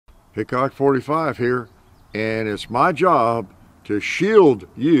Hickok 45 here, and it's my job to shield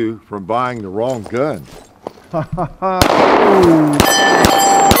you from buying the wrong gun. Nice,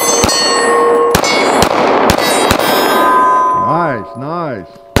 nice.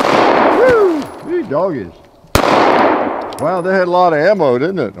 Woo! These doggies. Wow, they had a lot of ammo,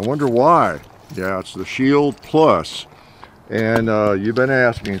 didn't it? I wonder why. Yeah, it's the Shield Plus, and you've been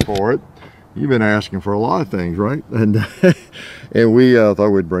asking for it. You've been asking for a lot of things, right? And and we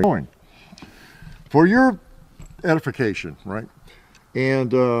thought we'd bring it for your edification, right?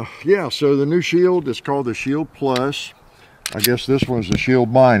 And yeah, so the new Shield is called the Shield Plus. I guess this one's the Shield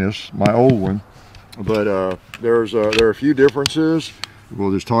Minus, my old one. But there are a few differences.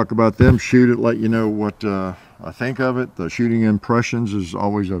 We'll just talk about them, shoot it, let you know what I think of it. The shooting impressions is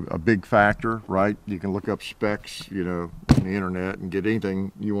always a big factor, right? You can look up specs, you know, on the internet and get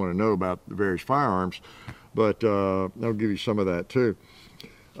anything you want to know about the various firearms. But I'll give you some of that too.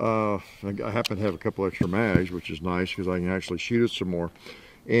 I happen to have a couple extra mags, which is nice because I can actually shoot it some more.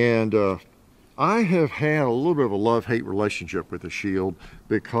 And I have had a little bit of a love-hate relationship with the Shield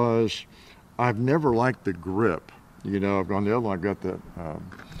because I've never liked the grip. You know, on the other one, I've got the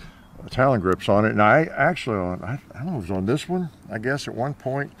Talon grips on it, and I actually, I don't know, it was on this one, I guess at one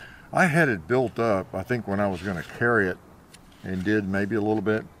point, I had it built up, I think when I was going to carry it, and did maybe a little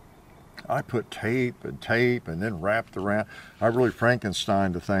bit. I put tape and then wrapped around. I really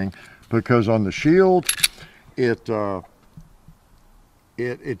Frankensteined the thing, because on the Shield, it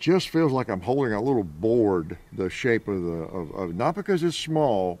just feels like I'm holding a little board, the shape of the, not because it's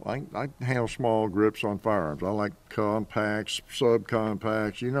small. I handle small grips on firearms. I like compacts,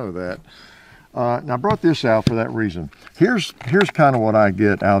 subcompacts, you know that. Now I brought this out for that reason. Here's kind of what I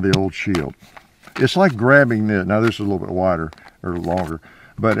get out of the old Shield. It's like grabbing this. Now this is a little bit wider or longer,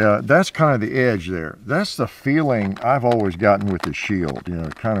 but that's kind of the edge there. That's the feeling I've always gotten with the Shield. You know,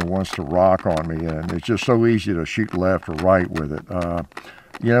 it kind of wants to rock on me, and it's just so easy to shoot left or right with it.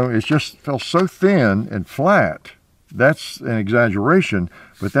 You know, it just felt so thin and flat. That's an exaggeration,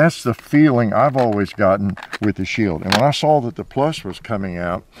 but that's the feeling I've always gotten with the Shield. And when I saw that the Plus was coming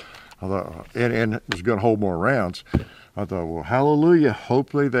out, I thought, and it was going to hold more rounds, I thought, well, hallelujah,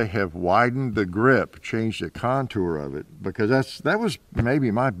 hopefully they have widened the grip, changed the contour of it, because that was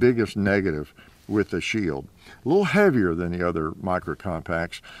maybe my biggest negative with the Shield. A little heavier than the other micro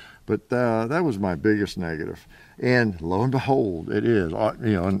compacts, but that was my biggest negative. And lo and behold, it is.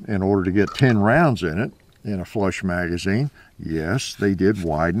 You know, in order to get 10 rounds in it, in a flush magazine, yes, they did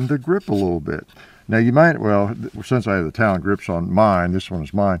widen the grip a little bit. Now you might, well, since I have the Talon grips on mine, this one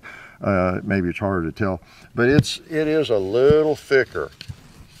is mine, maybe it's harder to tell, but it is a little thicker.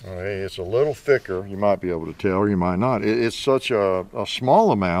 Okay, it's a little thicker, you might be able to tell, or you might not. It's such a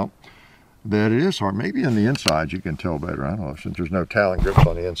small amount that it is hard. Maybe on the inside you can tell better. I don't know, since there's no Talon grips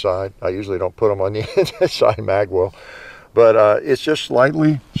on the inside. I usually don't put them on the inside magwell. But it's just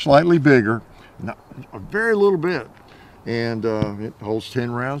slightly bigger, not, a very little bit. And it holds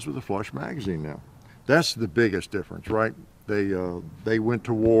 10 rounds with a flush magazine now. That's the biggest difference, right? They went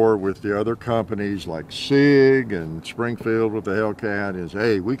to war with the other companies like SIG and Springfield with the Hellcat, is,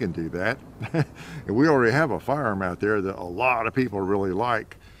 hey, we can do that. And we already have a firearm out there that a lot of people really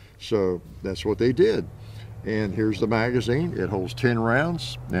like. So that's what they did. And here's the magazine. It holds 10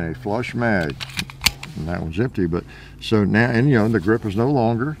 rounds and a flush mag. And that one's empty, but so now, and you know, the grip is no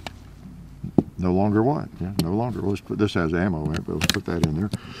longer what? Yeah, no longer. Let's put, this has ammo in it, but let's put that in there.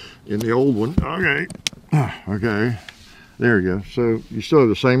 In the old one, okay. Okay, there you go. So you still have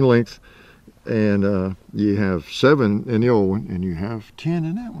the same length, and you have 7 in the old one, and you have 10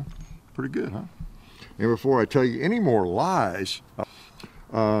 in that one. Pretty good, huh? And before I tell you any more lies,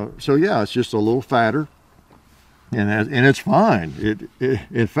 so yeah, it's just a little fatter, and it's fine.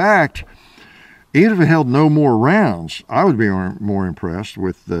 In fact, even if it held no more rounds, I would be more impressed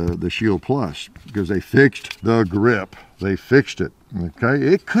with the Shield Plus, because they fixed the grip. They fixed it. Okay,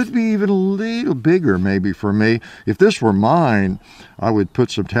 it could be even a little bigger maybe for me. If this were mine, I would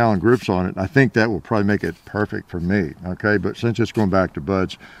put some Talon grips on it. I think that will probably make it perfect for me. Okay, but since it's going back to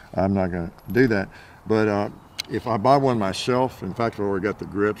buds, I'm not going to do that. But if I buy one myself, in fact, I've already got the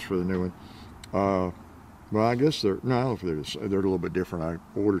grips for the new one. Well, I guess they're, no, I don't know if they're a little bit different. I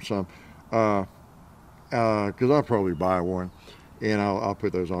ordered some. Because I'll probably buy one, and I'll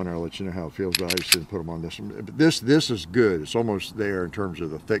put those on there. I'll let you know how it feels, but I just didn't put them on this one. But this is good. It's almost there in terms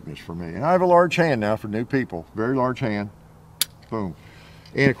of the thickness for me. And I have a large hand now for new people. Very large hand. Boom.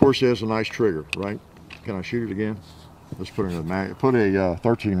 And of course it has a nice trigger, right? Can I shoot it again? Let's put it in a mag. Put a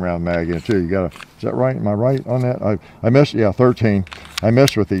 13 round mag in it too. You gotta, is that right? Am I right on that? I messed, yeah, 13. I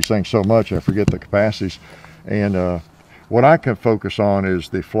mess with these things so much I forget the capacities. And what I can focus on is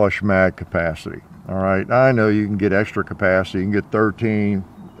the flush mag capacity. All right, I know you can get extra capacity. You can get 13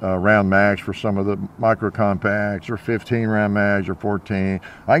 round mags for some of the micro compacts, or 15 round mags, or 14.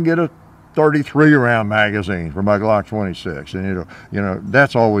 I can get a 33 round magazine for my Glock 26, and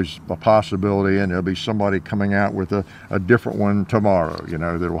that's always a possibility, and there'll be somebody coming out with a different one tomorrow,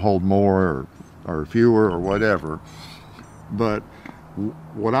 that'll hold more or fewer or whatever. But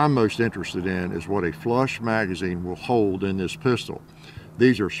what I'm most interested in is what a flush magazine will hold in this pistol.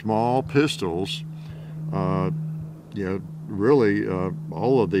 These are small pistols. Really,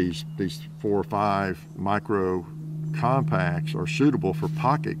 all of these 4 or 5 micro compacts are suitable for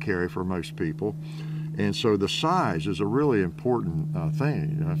pocket carry for most people, and so the size is a really important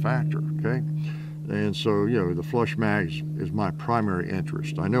factor. Okay, and so the flush mags is my primary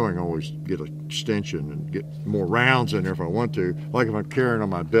interest. I know I can always get an extension and get more rounds in there if I want to, like if I'm carrying on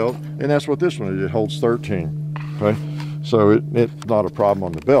my belt, and that's what this one is. It holds 13. Okay, so it's not a problem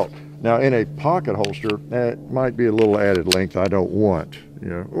on the belt. Now, in a pocket holster, it might be a little added length I don't want,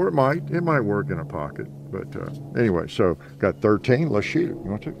 or it might work in a pocket. But anyway, so got 13. Let's shoot it. You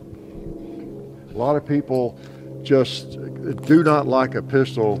want to? A lot of people just do not like a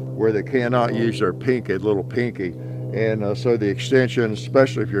pistol where they cannot use their little pinky, and so the extension,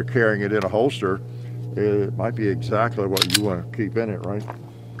 especially if you're carrying it in a holster, it might be exactly what you want to keep in it, right?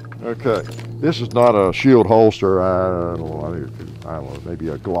 Okay, this is not a Shield holster. I don't know, maybe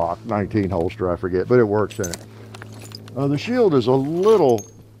a Glock 19 holster, I forget, but it works in it. The Shield is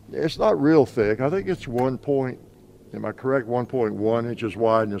it's not real thick. I think it's 1.1 inches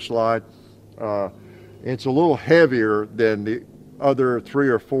wide in the slide. It's a little heavier than the other 3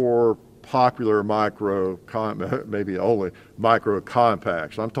 or 4 popular maybe only micro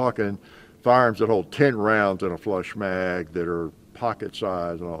compacts. I'm talking firearms that hold 10 rounds in a flush mag that are pocket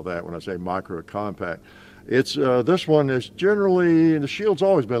size and all that when I say micro compact. It's this one is generally, the Shield's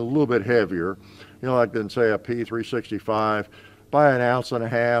always been a little bit heavier, like than say a P365 by 1.5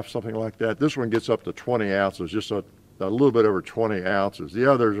 ounces, something like that. This one gets up to 20 ounces, just a little bit over 20 ounces. The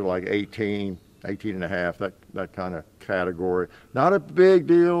others are like 18 and a half, that kind of category. Not a big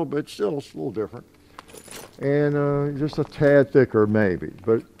deal, but still it's a little different. And just a tad thicker maybe,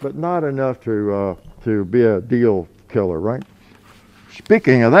 but not enough to be a deal killer, right?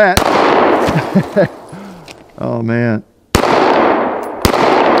 Speaking of that, oh man.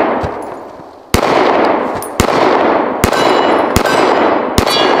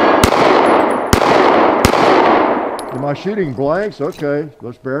 Am I shooting blanks? Okay,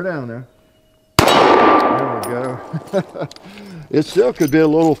 let's bear down there. There we go. It still could be a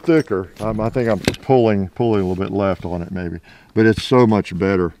little thicker. I think I'm pulling a little bit left on it maybe, but it's so much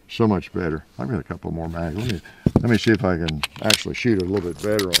better, so much better. I've got a couple more mags. Let me see if I can actually shoot a little bit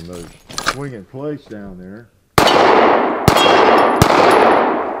better on those swinging plates down there.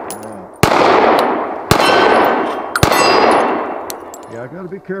 Yeah, I got to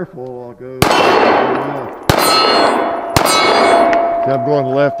be careful. I'll go left. See, I'm going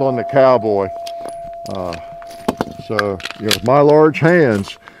left on the cowboy. So, with my large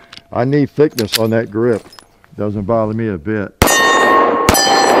hands, I need thickness on that grip. Doesn't bother me a bit.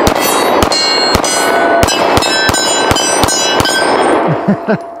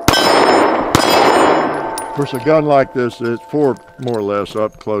 Of course, a gun like this is more or less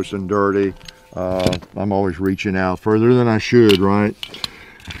up close and dirty. I'm always reaching out further than I should, right?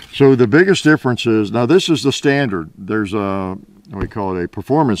 So the biggest difference is, now this is the standard. There's we call it a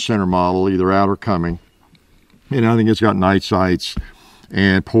performance center model, either out or coming. And I think it's got night sights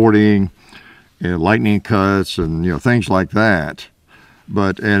and porting and lightning cuts and things like that.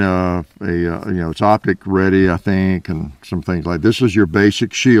 But it's optic ready, I think, and some things like this is your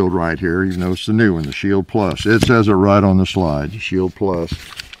basic Shield right here. You know, it's the new one, the Shield Plus. It says it right on the slide, Shield Plus.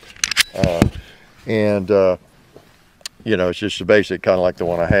 It's just the basic, kind of like the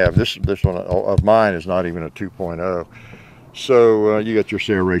one I have. This one of mine is not even a 2.0. So you got your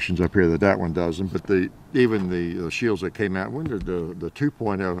serrations up here that one doesn't, but even the Shields that came out, when did the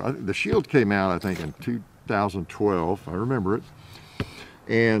 2.0, the Shield came out I think in 2012, I remember it,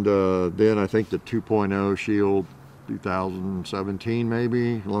 and then I think the 2.0 Shield 2017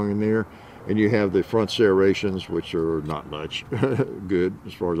 maybe, along in there, and you have the front serrations, which are not much good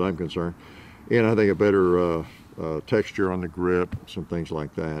as far as I'm concerned, and I think a better texture on the grip, some things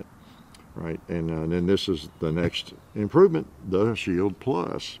like that. Right, and then this is the next improvement, the Shield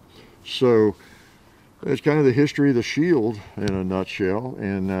Plus. So it's kind of the history of the Shield in a nutshell,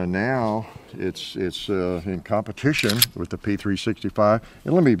 and now it's in competition with the P365.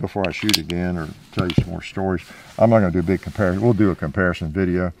 And let me, before I shoot again or tell you some more stories, I'm not going to do a big comparison. We'll do a comparison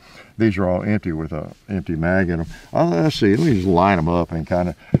video. These are all empty with an empty mag in them. Let's see, let me just line them up and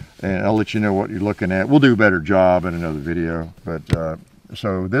and I'll let you know what you're looking at. We'll do a better job in another video. But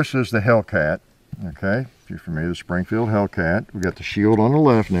so this is the Hellcat, okay? If you're familiar with the Springfield Hellcat, we got the Shield on the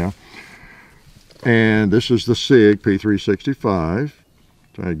left now. And this is the SIG P365.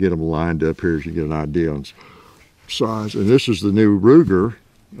 Trying to get them lined up here so you get an idea on size. And this is the new Ruger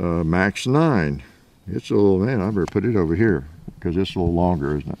Max 9. It's a little, man, I better put it over here because it's a little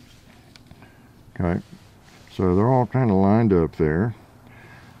longer, isn't it? Okay, so they're all kind of lined up there.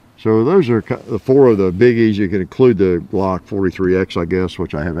 So those are the four of the biggies. You can include the Glock 43X, I guess,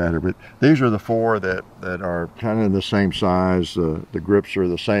 which I have added, but these are the four that are kind of the same size. The grips are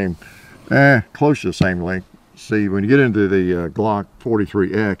the same, close to the same length. See, when you get into the Glock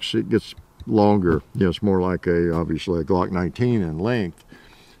 43X, it gets longer. You know, it's more like obviously a Glock 19 in length.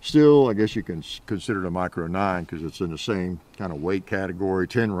 Still, I guess you can consider it a micro 9 because it's in the same kind of weight category,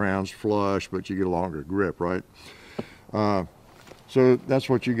 10 rounds flush, but you get a longer grip, right? So that's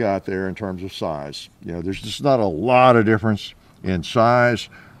what you got there in terms of size. You know, there's just not a lot of difference in size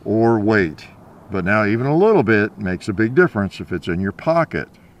or weight, but now even a little bit makes a big difference if it's in your pocket,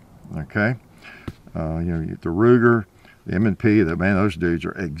 okay? You know, you get the Ruger, the M&P, man, those dudes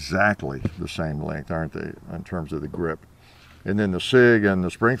are exactly the same length, aren't they, in terms of the grip? And then the SIG and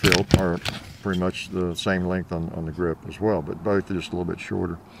the Springfield are pretty much the same length on the grip as well, but both are just a little bit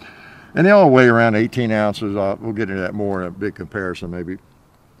shorter. And they all weigh around 18 ounces. We'll get into that more in a big comparison maybe.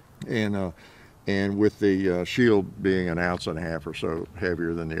 And with the Shield being an ounce and a half or so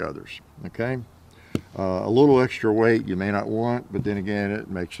heavier than the others, okay? A little extra weight you may not want, but then again,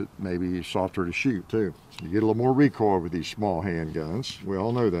 it makes it maybe softer to shoot too. You get a little more recoil with these small handguns. We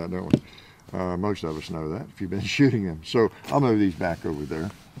all know that, don't we? Most of us know that if you've been shooting them. So I'll move these back over there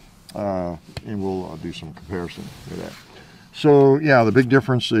and we'll do some comparison with that. So yeah, the big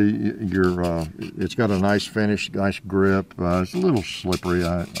difference, it's got a nice finish, nice grip. It's a little slippery.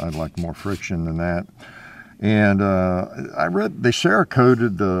 I'd like more friction than that. And I read they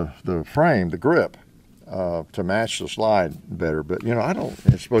Cerakoted the frame, the grip, to match the slide better. But you know,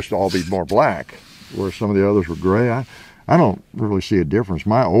 it's supposed to all be more black, where some of the others were gray. I don't really see a difference.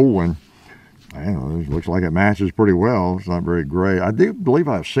 My old one, I don't know, it looks like it matches pretty well. It's not very gray. I do believe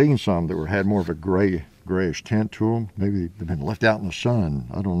I've seen some that had more of a grayish tint to them. Maybe they've been left out in the sun.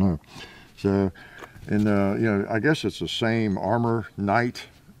 I don't know. So, and you know, I guess it's the same Armor Night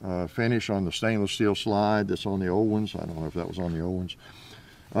finish on the stainless steel slide that's on the old ones. I don't know if that was on the old ones.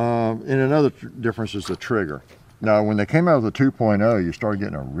 And another difference is the trigger. Now, when they came out with the 2.0, you started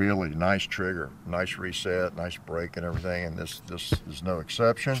getting a really nice trigger, nice reset, nice break and everything, and this is no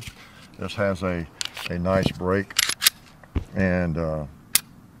exception. This has a nice break and the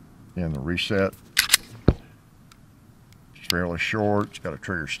reset is fairly short. It's got a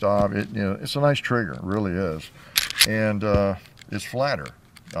trigger stop. It's a nice trigger, it really is, and it's flatter.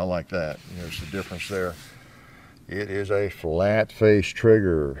 I like that. There's the difference there. It is a flat face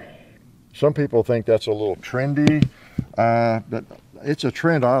trigger. Some people think that's a little trendy, but it's a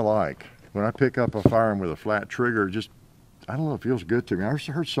trend I like. When I pick up a firearm with a flat trigger, I don't know, it feels good to me. I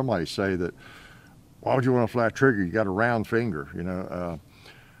heard somebody say that, why would you want a flat trigger? You got a round finger, you know.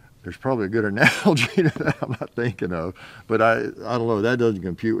 There's probably a good analogy to that I'm not thinking of, but I don't know, that doesn't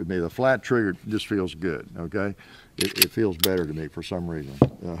compute with me. The flat trigger just feels good, okay? It feels better to me for some reason.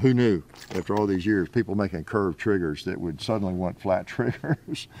 Who knew, after all these years, people making curved triggers that would suddenly want flat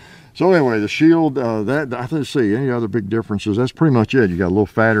triggers. So anyway, the Shield, let's see, any other big differences? That's pretty much it. You got a little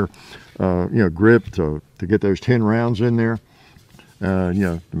fatter, grip to get those 10 rounds in there.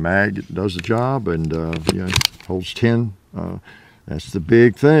 The mag does the job and, holds 10. That's the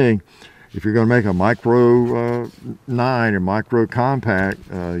big thing. If you're going to make a micro 9 or micro compact,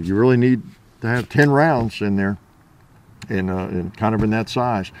 you really need to have 10 rounds in there and kind of in that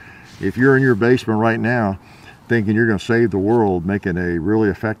size. If you're in your basement right now thinking you're going to save the world making a really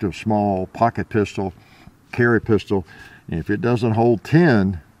effective small pocket pistol, carry pistol, and if it doesn't hold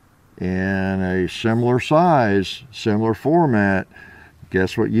 10 in a similar size, similar format,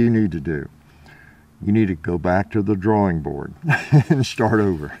 guess what you need to do? You need to go back to the drawing board and start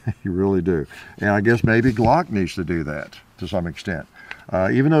over. You really do. And I guess maybe Glock needs to do that to some extent.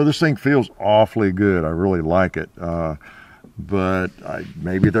 Even though this thing feels awfully good, I really like it. But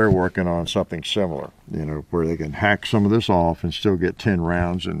maybe they're working on something similar, where they can hack some of this off and still get 10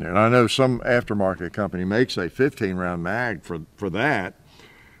 rounds in there. And I know some aftermarket company makes a 15-round mag for that,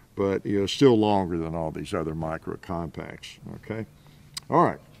 but you know, still longer than all these other micro compacts. Okay, all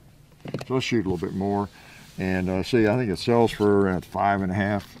right. So let's shoot a little bit more, and see, I think it sells for around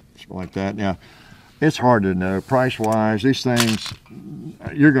 5.5, something like that. Now, it's hard to know price-wise. These things,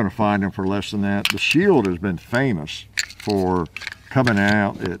 you're going to find them for less than that. The Shield has been famous for coming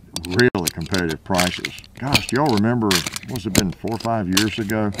out at really competitive prices. Gosh, do y'all remember, what's it been, 4 or 5 years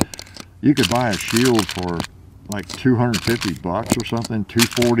ago? You could buy a Shield for like $250 or something,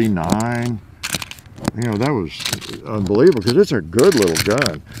 $249. You know, that was unbelievable because it's a good little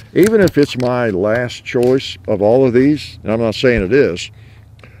gun. Even if it's my last choice of all of these, and I'm not saying it is,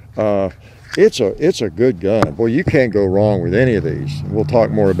 it's a good gun. Boy, you can't go wrong with any of these. We'll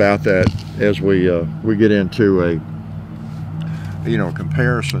talk more about that as we get into a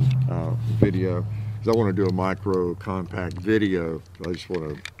comparison video. Because I want to do a micro compact video. I just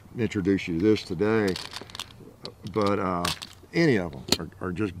want to introduce you to this today. But any of them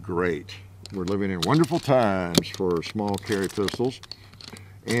are just great. We're living in wonderful times for small carry pistols,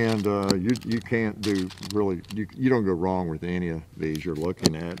 and you can't do really, you don't go wrong with any of these you're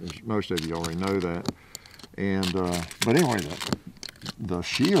looking at. As most of you already know that. And but anyway, the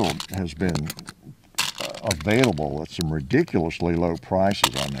Shield has been available at some ridiculously low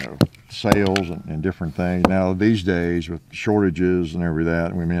prices. I know, sales and different things. Now these days with shortages and every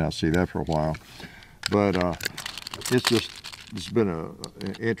that, we may not see that for a while, but it's been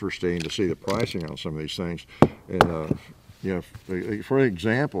interesting to see the pricing on some of these things. And you know, for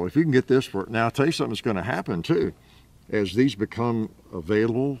example, if you can get this for, now I'll tell you something that's going to happen too, as these become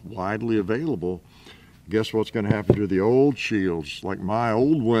available, widely available. Guess what's going to happen to the old Shields, like my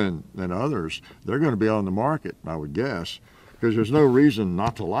old one and others? They're going to be on the market, I would guess, because there's no reason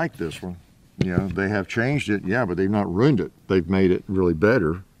not to like this one. You know, they have changed it, yeah, but they've not ruined it. They've made it really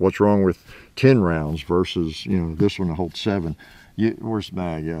better. What's wrong with 10 rounds versus, you know, this one that holds 7? Where's the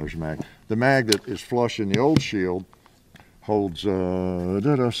mag? Yeah, there's the mag. The mag that is flush in the old Shield holds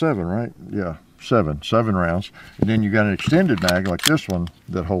 7, right? Yeah, 7 rounds. And then you got an extended mag like this one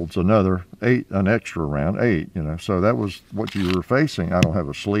that holds another 8, an extra round, 8, you know. So that was what you were facing. I don't have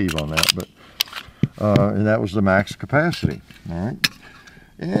a sleeve on that, but and that was the max capacity, all right?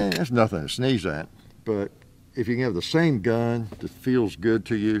 And it's nothing to sneeze at, but if you can have the same gun that feels good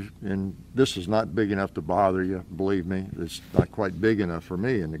to you, and this is not big enough to bother you, believe me, it's not quite big enough for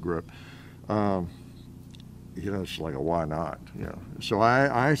me in the grip, you know, it's like a why not, you know. So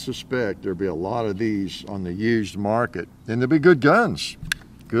I suspect there'll be a lot of these on the used market, and there'll be good guns,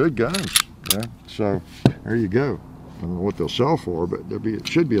 yeah. So there you go. I don't know what they'll sell for, but it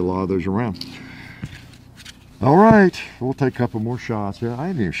should be a lot of those around. All right, we'll take a couple more shots. Yeah, I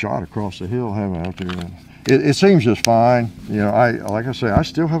haven't even shot across the hill, haven't I? Out there. It seems just fine. You know, like I say, I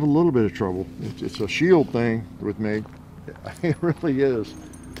still have a little bit of trouble. It's a Shield thing with me. It really is.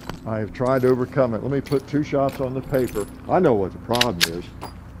 I have tried to overcome it. Let me put 2 shots on the paper. I know what the problem is.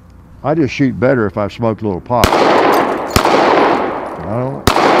 I just shoot better if I've smoked a little pot.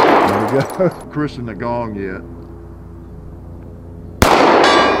 There we go. Christen the gong yet.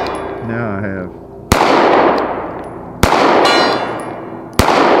 Now I have.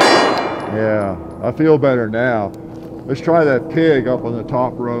 Yeah, I feel better now. Let's try that pig up on the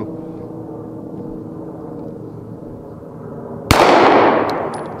top row.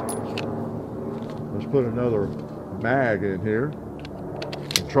 Let's put another mag in here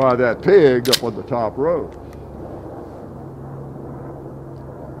and try that pig up on the top row.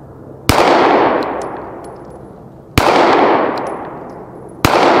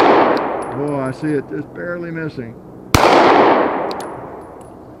 Boy, I see it just barely missing.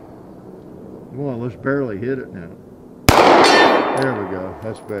 Come on, let's barely hit it now. There we go,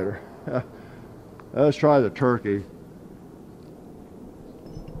 that's better. Let's try the turkey.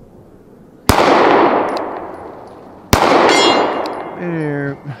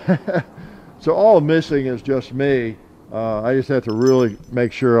 There. So all missing is just me. I just have to really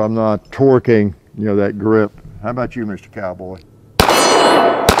make sure I'm not torquing, you know, that grip. How about you, Mr. Cowboy?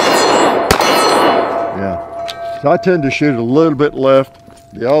 Yeah. So I tend to shoot a little bit left.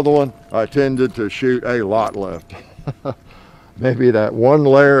 The other one, I tended to shoot a lot left. Maybe that one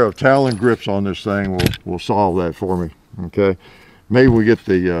layer of Talon grips on this thing will solve that for me. Okay, maybe we get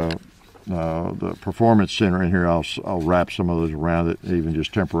the performance center in here. I'll wrap some of those around it, even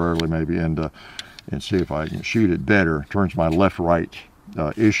just temporarily, maybe, and see if I can shoot it better. Turns my left-right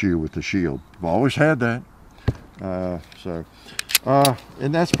issue with the Shield. I've always had that. And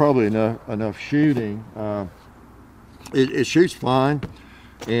that's probably enough shooting. It shoots fine.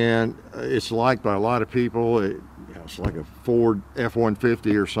 And it's liked by a lot of people. It's like a Ford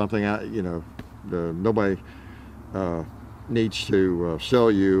F-150 or something. You know, nobody needs to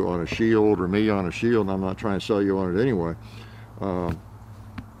sell you on a shield or me on a shield, and I'm not trying to sell you on it anyway.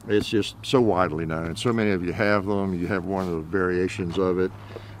 It's just so widely known. So many of you have them. You have one of the variations of it,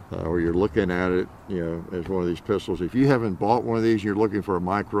 or you're looking at it, you know, as one of these pistols. If you haven't bought one of these, and you're looking for a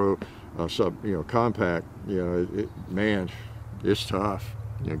micro compact, you know, man, it's tough.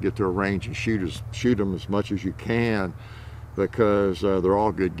 You know, get to a range and shoot them as much as you can, because they're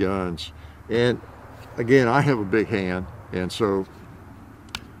all good guns. And again, I have a big hand, and so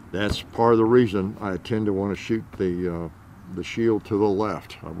that's part of the reason I tend to want to shoot the shield to the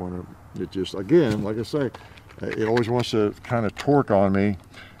left. I want to, it just, again, like I say, it always wants to kind of torque on me,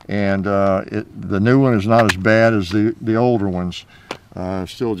 and the new one is not as bad as the older ones.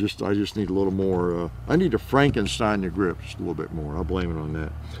 Still, I just need a little more. I need to Frankenstein the grip just a little bit more. I'll blame it on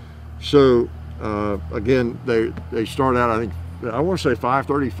that. So again, they start out, I think, I want to say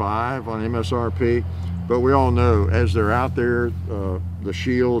 $535 on MSRP, but we all know as they're out there, the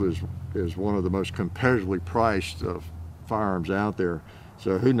Shield is one of the most competitively priced firearms out there.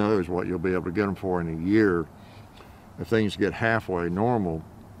 So who knows what you'll be able to get them for in a year. If things get halfway normal,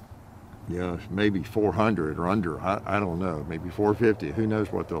 yeah, maybe 400 or under. I don't know, maybe 450. Who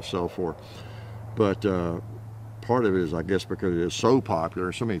knows what they'll sell for? But part of it is, I guess, because it is so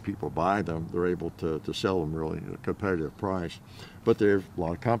popular, so many people buy them, they're able to sell them really at a competitive price. But there's a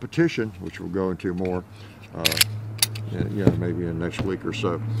lot of competition, which we'll go into more, you know, maybe in the next week or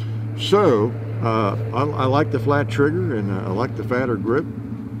so. So I like the flat trigger, and I like the fatter grip.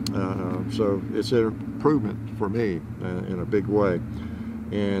 So it's an improvement for me in a big way.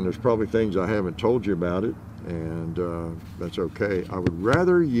 And there's probably things I haven't told you about it, and that's okay. I would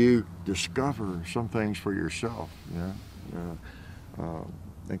rather you discover some things for yourself. You know? I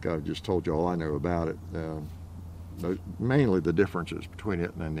think I've just told you all I know about it. Mainly the differences between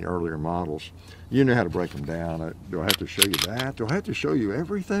it and the earlier models. You know how to break them down. Do I have to show you that? Do I have to show you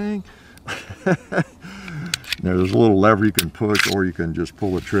everything? Now, there's a little lever you can push, or you can just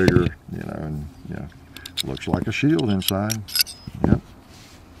pull the trigger, you know, and yeah, looks like a shield inside. Yep.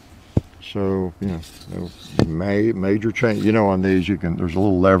 So, you know, major change. You know, on these, there's a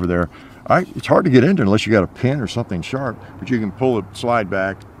little lever there. It's hard to get into unless you got a pin or something sharp, but you can pull it, slide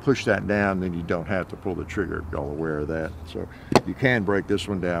back, push that down, then you don't have to pull the trigger. You're all aware of that. So you can break this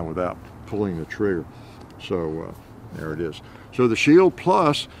one down without pulling the trigger. So there it is. So the Shield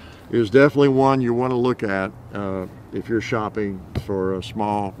Plus is definitely one you want to look at if you're shopping for a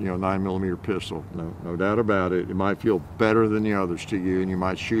small, you know, 9mm pistol. No doubt about it. It might feel better than the others to you, and you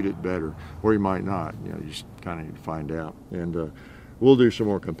might shoot it better, or you might not. You know, you just kind of need to find out. And we'll do some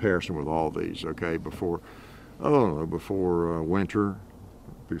more comparison with all these, okay, before, I don't know, before winter,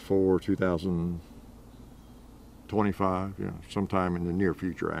 before 2025, you know, sometime in the near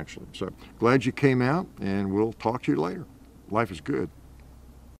future, actually. So glad you came out, and we'll talk to you later. Life is good.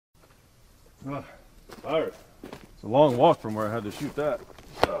 Tired. It's a long walk from where I had to shoot that.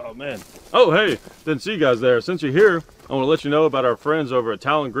 Oh man. Oh hey, didn't see you guys there. Since you're here, I want to let you know about our friends over at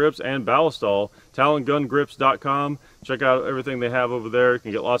Talon Grips and Ballistol. TalonGunGrips.com. Check out everything they have over there. You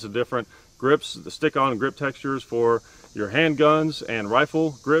can get lots of different grips, the stick-on grip textures for your handguns and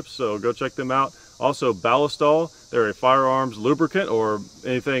rifle grips, so go check them out. Also Ballistol, they're a firearms lubricant or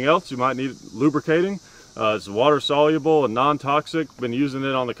anything else you might need lubricating. It's water soluble and non-toxic. Been using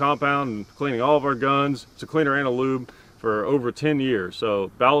it on the compound and cleaning all of our guns. It's a cleaner and a lube for over 10 years.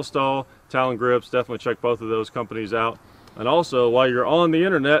 So Ballistol, Talon Grips, definitely check both of those companies out. And also, while you're on the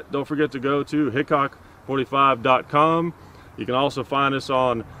internet, don't forget to go to hickok45.com. You can also find us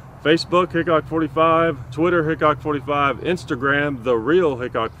on Facebook, Hickok45, Twitter, Hickok45, Instagram, The Real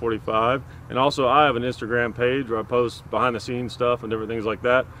Hickok45, and also I have an Instagram page where I post behind the scenes stuff and different things like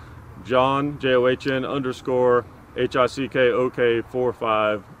that. John,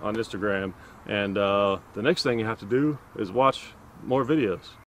 JOHN_HICKOK45 on Instagram. And the next thing you have to do is watch more videos.